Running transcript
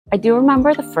I do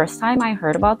remember the first time I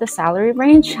heard about the salary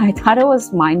range, I thought it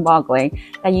was mind-boggling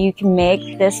that you can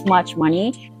make this much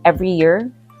money every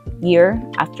year, year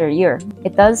after year.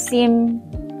 It does seem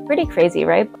pretty crazy,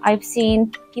 right? I've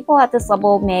seen people at this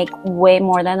level make way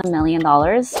more than $1 million.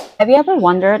 Have you ever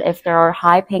wondered if there are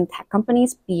high-paying tech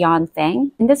companies beyond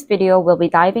FAANG? In this video, we'll be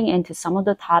diving into some of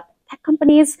the top tech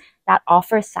companies that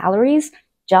offer salaries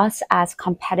just as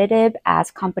competitive as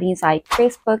companies like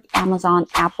Facebook, Amazon,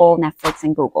 Apple, Netflix,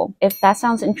 and Google. If that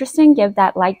sounds interesting, give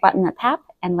that like button a tap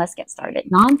and let's get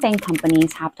started. Non-FAANG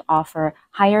companies have to offer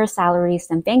higher salaries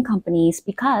than FAANG companies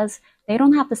because they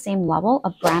don't have the same level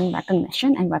of brand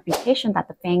recognition and reputation that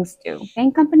the FAANGs do.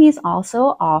 FAANG companies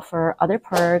also offer other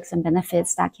perks and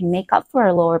benefits that can make up for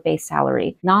a lower base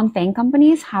salary. Non-FAANG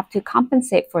companies have to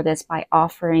compensate for this by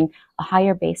offering a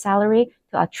higher base salary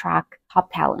to attract top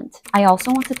talent. I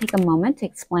also want to take a moment to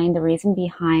explain the reason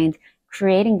behind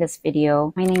creating this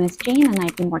video. My name is Jane and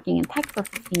I've been working in tech for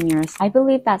 15 years. I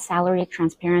believe that salary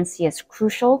transparency is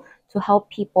crucial to help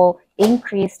people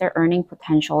increase their earning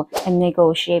potential and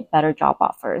negotiate better job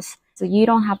offers. So you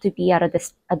don't have to be at a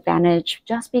disadvantage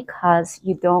just because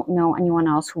you don't know anyone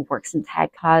else who works in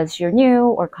tech because you're new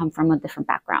or come from a different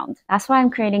background. That's why I'm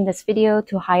creating this video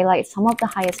to highlight some of the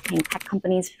highest paying tech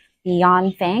companies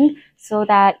beyond FAANG so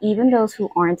that even those who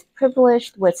aren't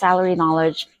privileged with salary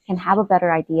knowledge can have a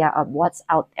better idea of what's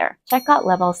out there. Check out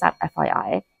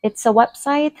Levels.fyi. It's a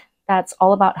website that's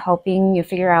all about helping you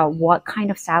figure out what kind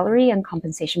of salary and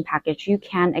compensation package you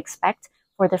can expect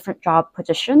for different job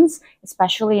positions,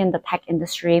 especially in the tech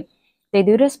industry. They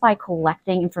do this by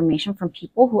collecting information from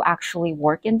people who actually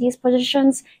work in these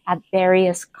positions at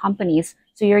various companies.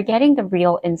 So you're getting the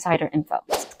real insider info.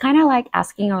 It's kind of like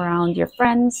asking around your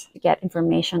friends to get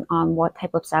information on what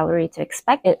type of salary to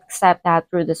expect, except that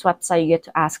through this website, you get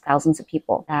to ask thousands of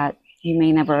people that you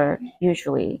may never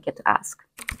usually get to ask.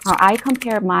 Now, I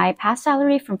compare my past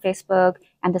salary from Facebook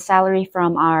and the salary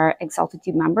from our Exalted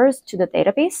Team members to the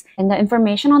database, and the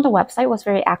information on the website was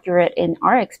very accurate in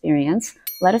our experience.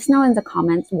 Let us know in the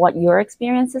comments what your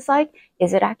experience is like.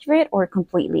 Is it accurate or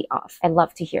completely off? I'd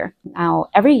love to hear. Now,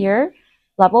 every year,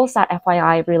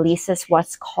 Levels.fyi releases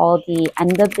what's called the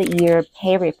end of the year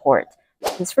pay report.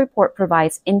 This report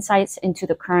provides insights into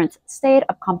the current state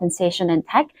of compensation in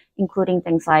tech, including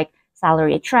things like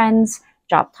salary trends,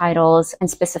 job titles, and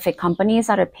specific companies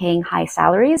that are paying high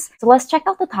salaries. So let's check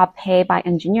out the top pay by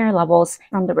engineer levels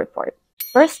from the report.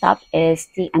 First up is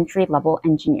the entry-level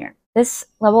engineer. This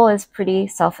level is pretty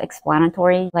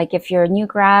self-explanatory. Like if you're a new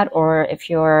grad or if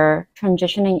you're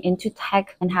transitioning into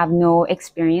tech and have no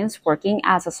experience working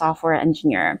as a software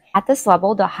engineer. At this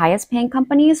level, the highest paying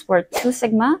companies were 2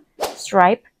 Sigma,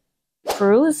 Stripe,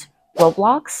 Cruise,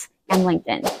 Roblox, and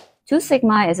LinkedIn. 2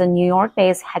 Sigma is a New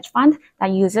York-based hedge fund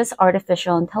that uses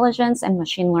artificial intelligence and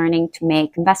machine learning to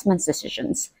make investment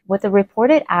decisions, with a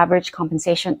reported average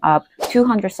compensation of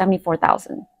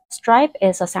 $274,000. Stripe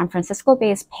is a San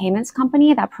Francisco-based payments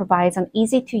company that provides an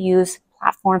easy-to-use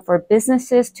platform for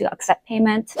businesses to accept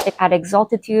payment. At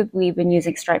Exaltitude, we've been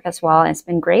using Stripe as well, and it's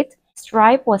been great.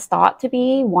 Stripe was thought to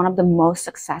be one of the most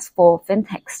successful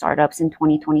fintech startups in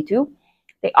 2022.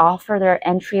 They offer their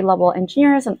entry-level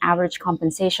engineers an average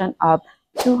compensation of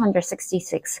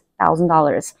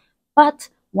 $266,000. But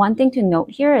one thing to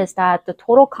note here is that the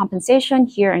total compensation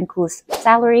here includes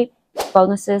salary,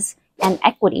 bonuses, and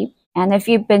equity. And if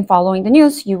you've been following the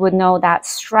news, you would know that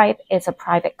Stripe is a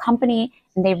private company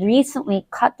and they recently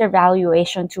cut their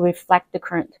valuation to reflect the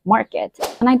current market.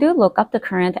 When I do look up the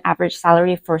current average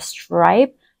salary for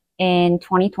Stripe in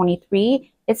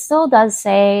 2023, it still does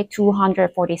say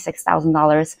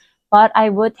 $246,000, but I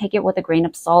would take it with a grain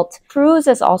of salt. Cruise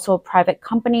is also a private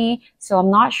company, so I'm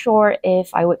not sure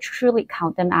if I would truly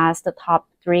count them as the top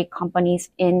 3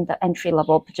 companies in the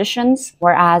entry-level positions,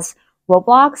 whereas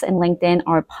Roblox and LinkedIn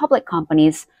are public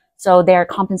companies, so their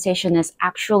compensation is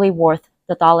actually worth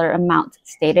the dollar amount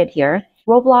stated here.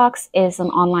 Roblox is an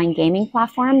online gaming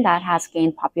platform that has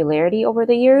gained popularity over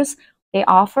the years. They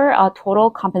offer a total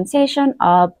compensation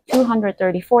of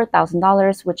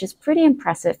 $234,000, which is pretty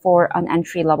impressive for an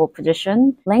entry-level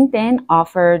position. LinkedIn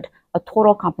offered a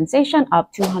total compensation of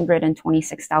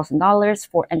 $226,000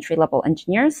 for entry-level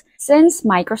engineers. Since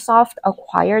Microsoft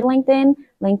acquired LinkedIn,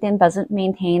 LinkedIn doesn't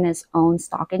maintain its own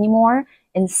stock anymore.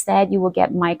 Instead, you will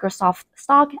get Microsoft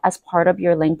stock as part of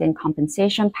your LinkedIn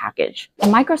compensation package.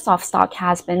 And Microsoft stock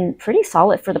has been pretty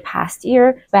solid for the past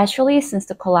year, especially since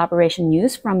the collaboration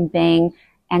news from Bing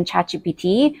and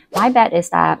ChatGPT. My bet is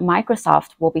that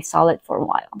Microsoft will be solid for a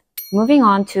while. Moving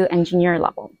on to engineer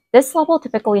level. This level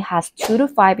typically has 2 to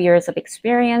 5 years of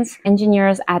experience.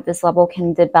 Engineers at this level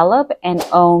can develop and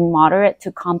own moderate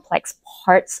to complex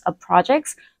parts of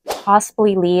projects,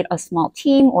 possibly lead a small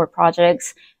team or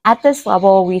projects. At this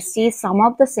level, we see some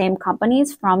of the same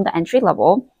companies from the entry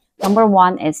level. Number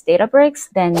 1 is Databricks,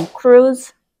 then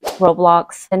Cruise,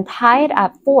 Roblox, then tied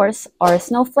at Force are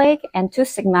Snowflake and 2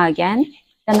 Sigma again.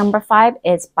 Then number 5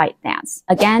 is ByteDance.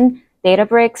 Again,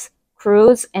 Databricks,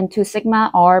 Cruise, and 2 Sigma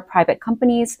are private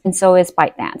companies, and so is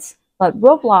ByteDance. But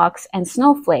Roblox and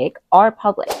Snowflake are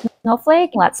public.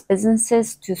 Snowflake lets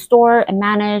businesses to store and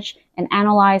manage and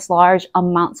analyze large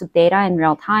amounts of data in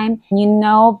real time. You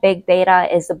know, big data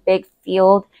is a big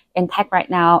field in tech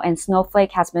right now, and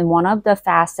Snowflake has been one of the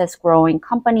fastest growing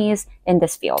companies in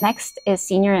this field. Next is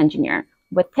senior engineer.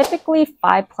 With typically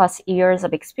 5+ years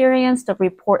of experience, the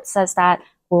report says that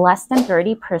less than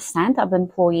 30% of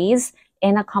employees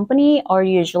in a company are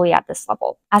usually at this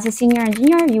level. As a senior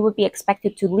engineer, you would be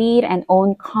expected to lead and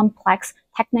own complex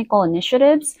technical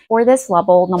initiatives. For this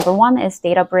level, number 1 is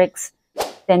Databricks,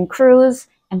 then Cruise,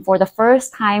 and for the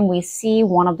first time, we see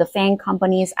one of the FAANG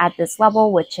companies at this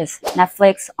level, which is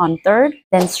Netflix on 3rd,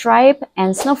 then Stripe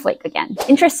and Snowflake again.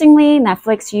 Interestingly,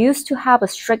 Netflix used to have a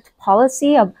strict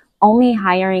policy of only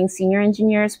hiring senior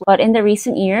engineers, but in the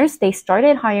recent years, they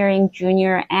started hiring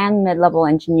junior and mid-level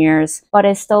engineers, but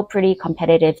it's still pretty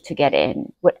competitive to get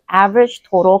in, with average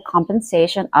total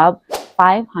compensation of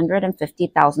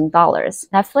 $550,000.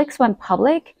 Netflix went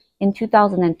public in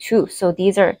 2002, so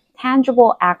these are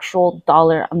tangible actual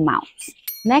dollar amounts.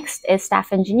 Next is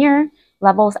staff engineer.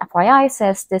 Levels.fyi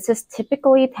says this is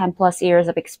typically 10+ years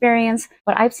of experience,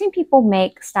 but I've seen people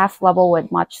make staff level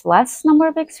with much less number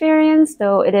of experience,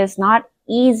 though it is not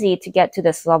easy to get to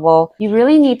this level. You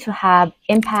really need to have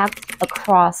impact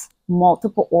across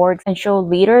multiple orgs and show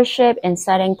leadership in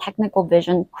setting technical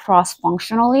vision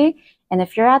cross-functionally. And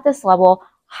if you're at this level,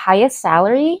 highest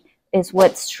salary is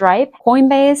with Stripe,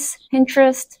 Coinbase,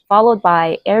 Pinterest, followed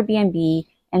by Airbnb,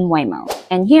 and Waymo.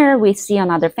 And here we see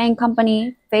another FAANG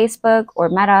company, Facebook or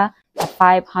Meta, at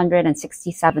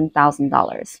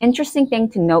 $567,000. Interesting thing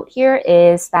to note here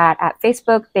is that at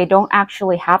Facebook, they don't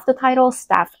actually have the title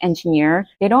staff engineer.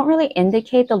 They don't really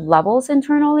indicate the levels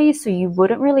internally, so you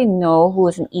wouldn't really know who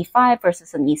is an E5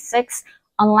 versus an E6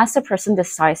 unless the person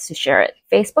decides to share it.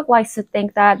 Facebook likes to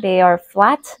think that they are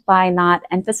flat by not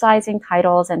emphasizing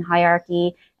titles and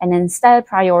hierarchy and instead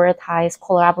prioritize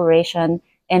collaboration,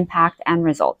 impact, and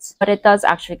results. But it does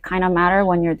actually kind of matter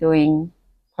when you're doing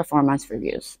performance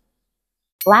reviews.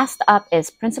 Last up is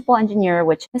principal engineer,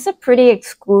 which is a pretty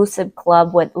exclusive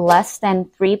club with less than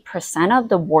 3% of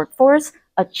the workforce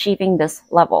achieving this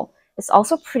level. It's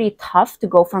also pretty tough to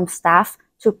go from staff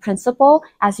to principal,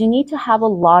 as you need to have a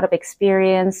lot of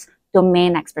experience,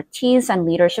 domain expertise, and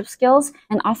leadership skills,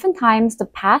 and oftentimes the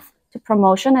path to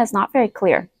promotion is not very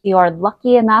clear. If you are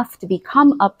lucky enough to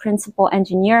become a principal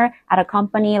engineer at a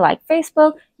company like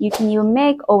Facebook, you can even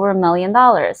make over $1 million.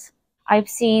 I've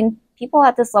seen people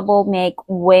at this level make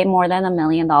way more than $1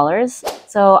 million.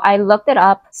 So I looked it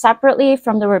up separately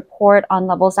from the report on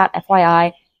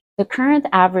Levels.fyi. The current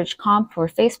average comp for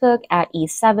Facebook at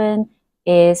E7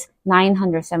 is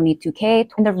 $972K,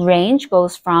 and the range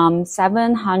goes from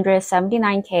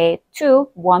 $779K to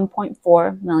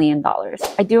 $1.4 million.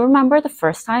 I do remember the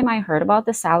first time I heard about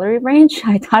the salary range,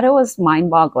 I thought it was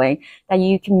mind-boggling that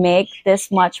you can make this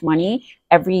much money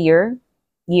every year,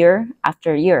 year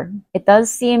after year. It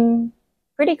does seem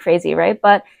pretty crazy, right?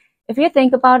 But if you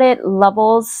think about it,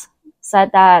 Levels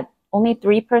said that only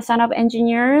 3% of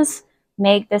engineers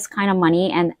make this kind of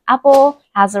money, and Apple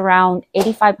has around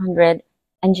 8,500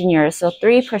 engineers, so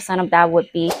 3% of that would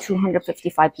be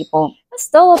 255 people. That's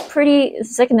still a pretty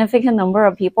significant number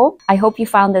of people. I hope you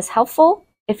found this helpful.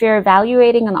 If you're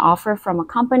evaluating an offer from a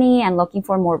company and looking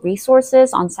for more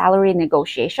resources on salary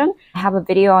negotiation, I have a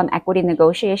video on equity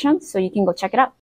negotiation, so you can go check it out.